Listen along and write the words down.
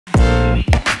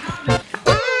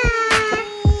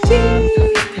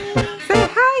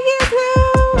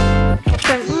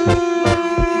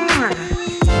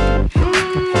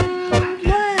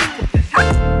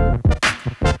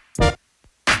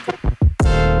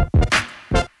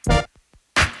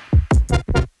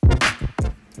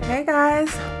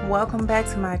guys, welcome back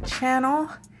to my channel.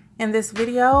 In this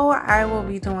video I will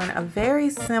be doing a very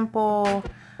simple,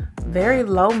 very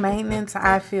low maintenance,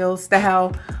 I feel,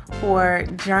 style for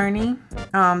Journey.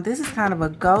 This is kind of a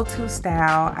go-to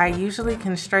style. I usually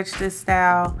can stretch this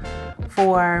style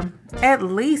for at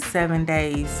least 7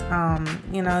 days.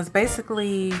 You know, it's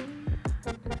basically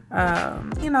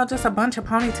just a bunch of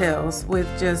ponytails with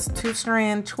just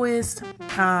 2-strand twist.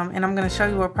 And I'm going to show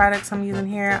you what products I'm using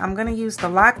here. I'm going to use the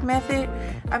lock method.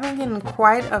 I've been getting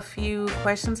quite a few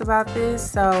questions about this,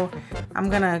 so I'm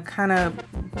going to kind of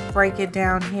break it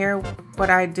down here what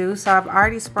I do. So I've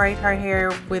already sprayed her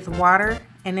hair with water,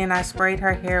 and then I sprayed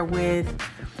her hair with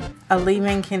a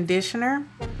leave-in conditioner.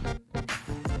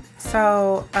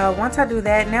 So once I do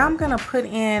that, now I'm going to put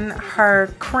in her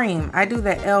cream. I do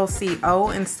the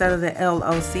L.C.O instead of the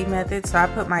L.O.C method. So I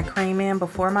put my cream in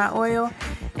before my oil.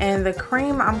 And the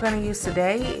cream I'm going to use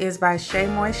today is by Shea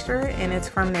Moisture, and it's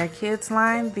from their kids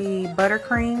line, the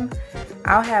buttercream.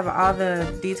 I'll have all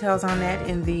the details on that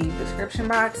in the description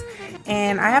box.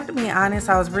 And I have to be honest,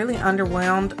 I was really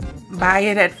underwhelmed by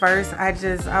it at first. I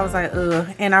was like, ugh.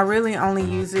 And I really only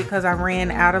used it because I ran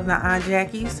out of the Aunt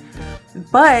Jackie's.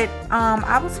 But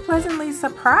I was pleasantly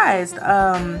surprised.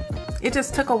 It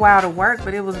just took a while to work,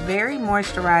 but it was very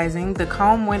moisturizing. The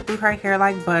comb went through her hair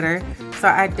like butter, so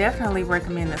I definitely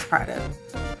recommend this product.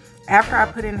 After I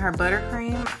put in her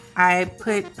buttercream, I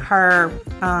put her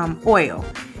oil,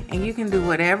 and you can do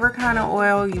whatever kind of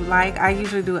oil you like. I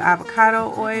usually do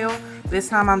avocado oil. This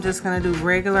time I'm just going to do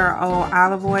regular old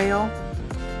olive oil.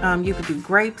 You could do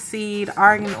grapeseed,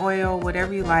 argan oil,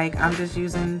 whatever you like. I'm just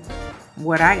using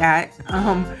what I got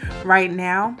right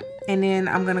now, and then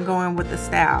I'm gonna go in with the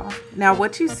style. Now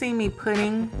what you see me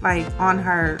putting like on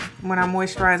her when I'm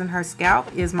moisturizing her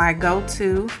scalp is my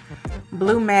go-to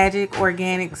Blue Magic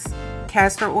Organics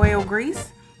castor oil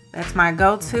grease. That's my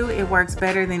go-to. It works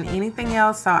better than anything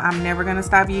else, so I'm never gonna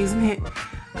stop using it.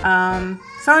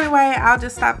 So anyway, I'll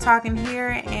just stop talking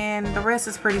here, and the rest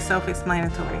is pretty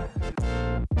self-explanatory.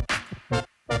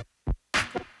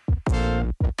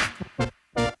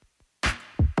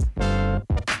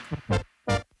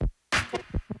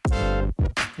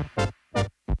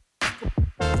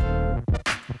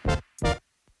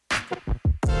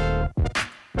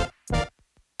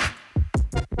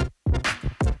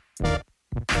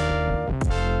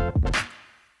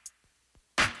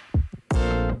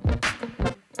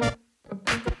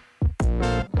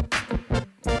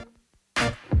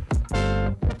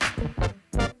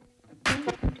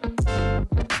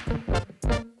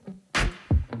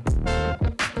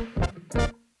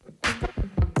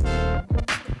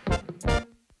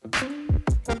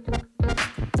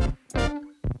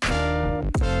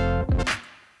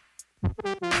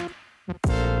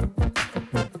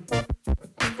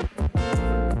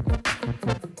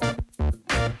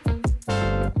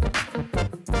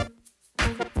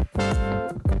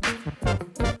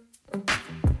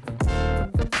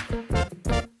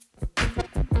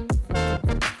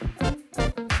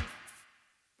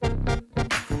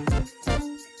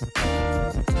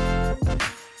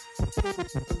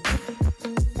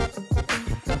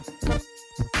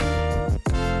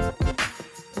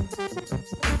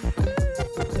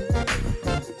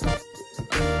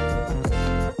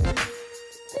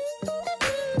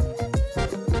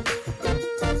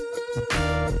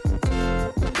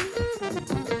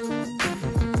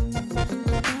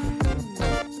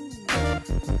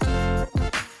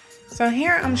 So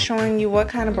here I'm showing you what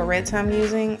kind of barrettes I'm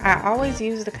using. I always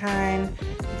use the kind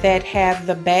that have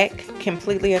the back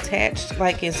completely attached,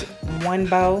 like it's one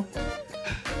bow.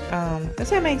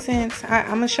 Does that make sense? I'm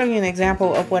gonna show you an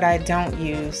example of what I don't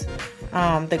use.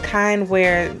 The kind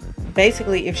where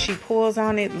basically if she pulls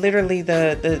on it, literally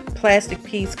the plastic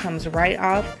piece comes right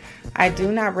off. I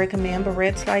do not recommend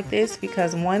barrettes like this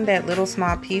because one, that little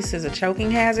small piece is a choking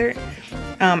hazard.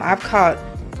 I've caught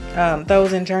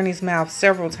those in Journey's mouth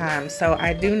several times, so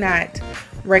I do not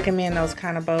recommend those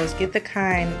kind of bows. Get the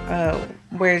kind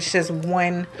where it's just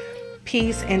one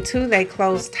piece, and two, they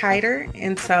close tighter,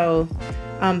 and so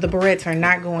the barrettes are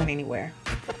not going anywhere.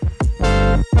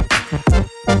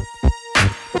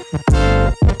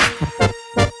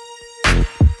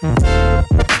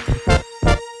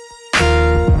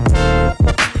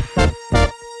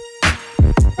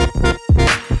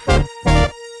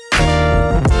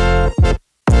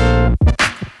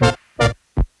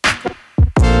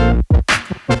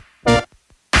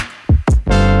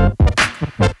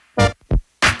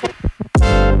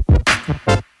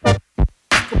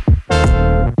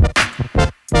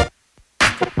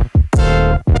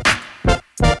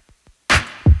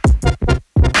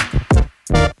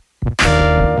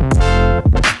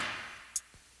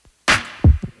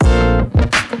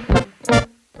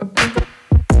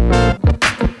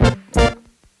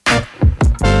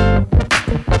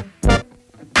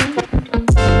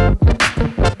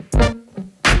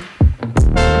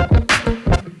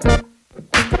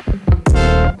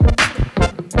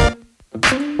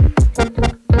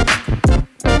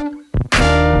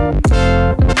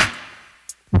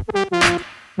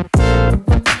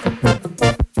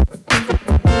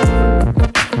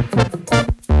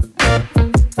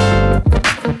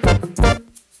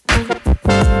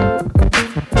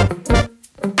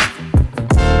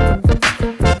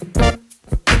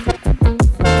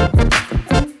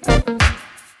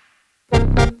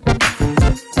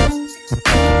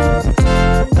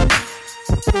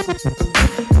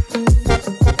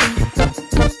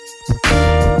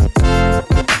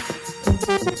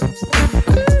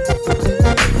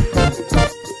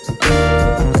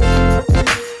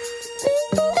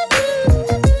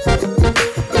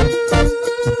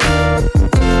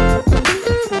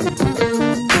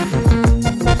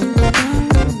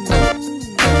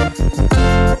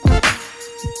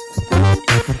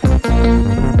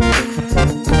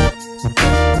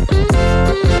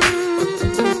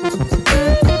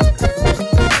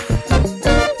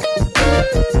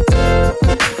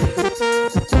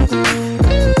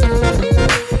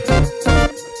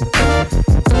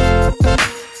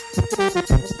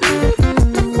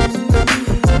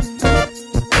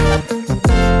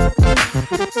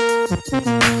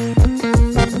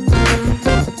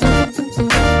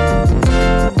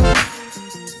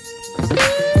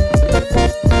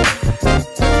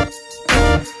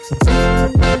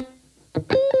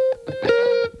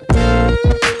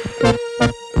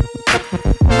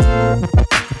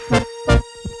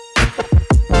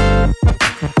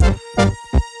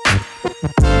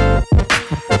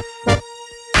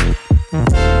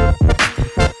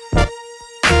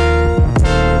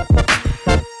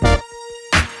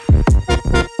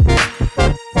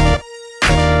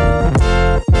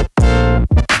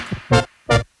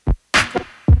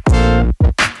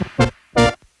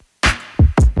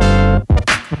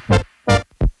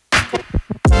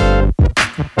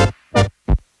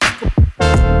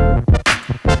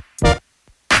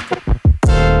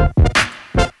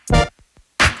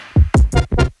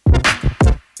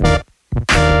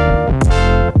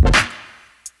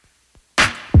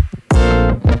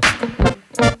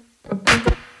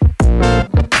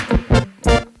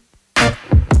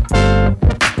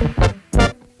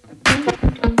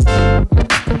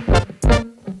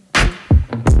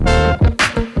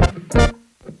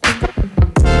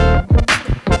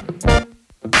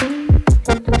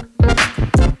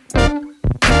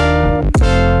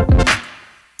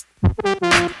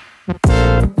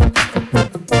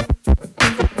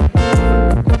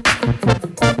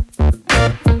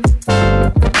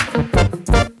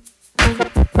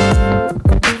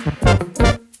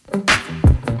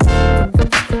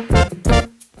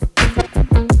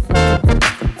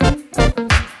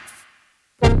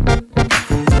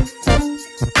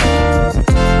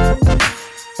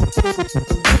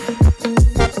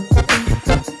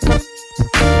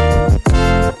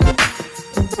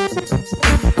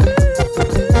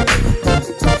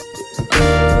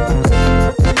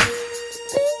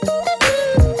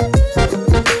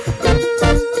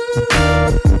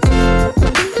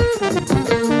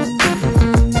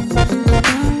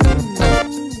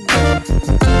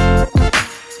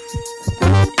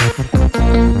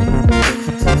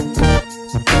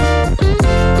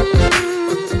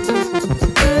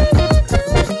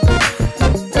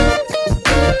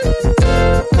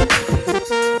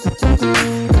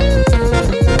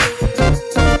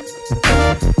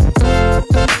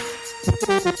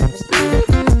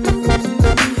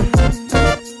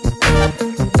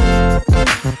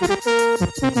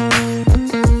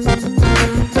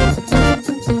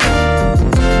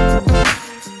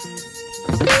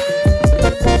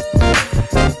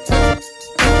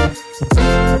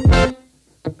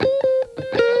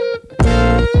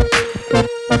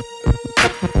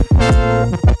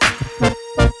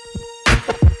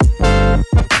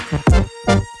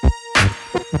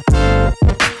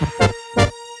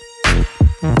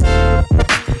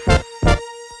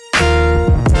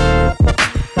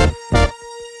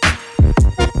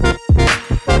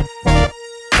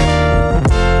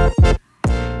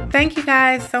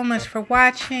 guys so much for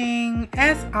watching.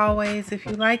 As always, if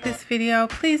you like this video,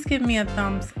 please give me a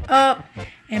thumbs up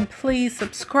and please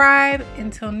subscribe.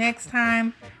 Until next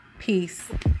time, peace.